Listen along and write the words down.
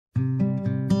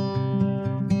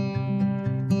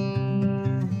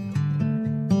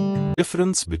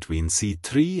Difference between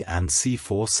C3 and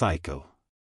C4 cycle.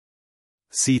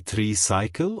 C3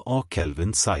 cycle or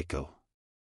Kelvin cycle.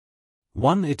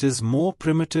 1. It is more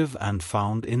primitive and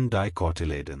found in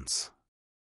dicotyledons.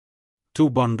 2.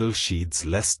 Bundle sheaths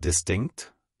less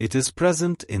distinct. It is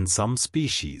present in some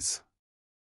species.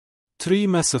 3.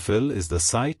 Mesophyll is the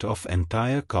site of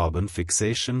entire carbon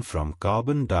fixation from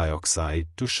carbon dioxide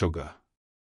to sugar.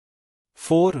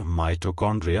 4.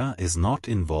 Mitochondria is not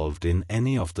involved in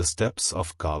any of the steps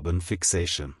of carbon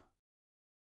fixation.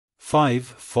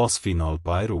 5. Phosphenol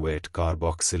pyruvate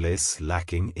carboxylase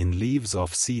lacking in leaves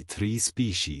of C3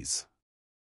 species.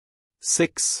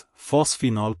 6.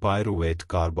 Phosphenol pyruvate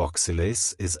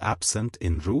carboxylase is absent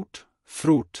in root,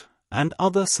 fruit, and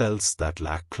other cells that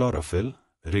lack chlorophyll,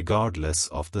 regardless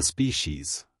of the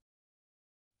species.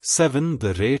 7.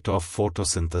 The rate of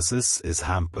photosynthesis is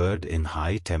hampered in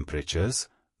high temperatures.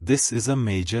 This is a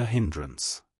major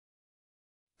hindrance.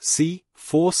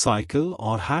 C4 cycle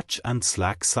or Hatch and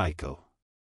Slack cycle.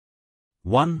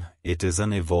 1. It is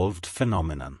an evolved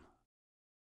phenomenon.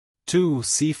 2.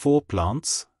 C4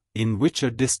 plants, in which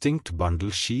a distinct bundle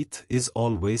sheath is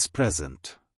always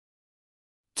present.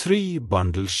 3.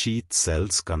 Bundle sheath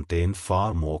cells contain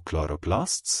far more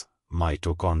chloroplasts,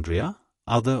 mitochondria,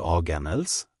 other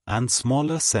organelles, and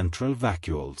smaller central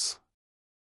vacuoles.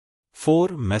 4.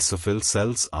 Mesophyll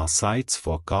cells are sites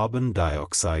for carbon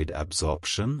dioxide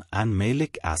absorption and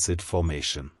malic acid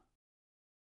formation.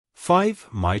 5.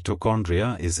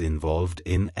 Mitochondria is involved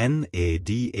in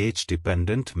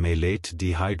NADH-dependent malate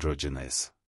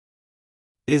dehydrogenase.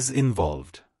 Is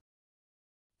involved.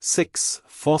 6.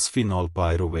 Phosphenol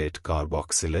pyruvate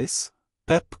carboxylase,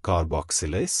 PEP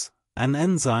carboxylase, an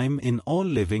enzyme in all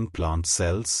living plant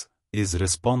cells, is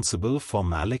responsible for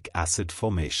malic acid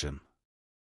formation.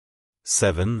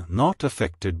 7. Not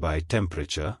affected by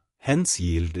temperature, hence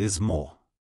yield is more.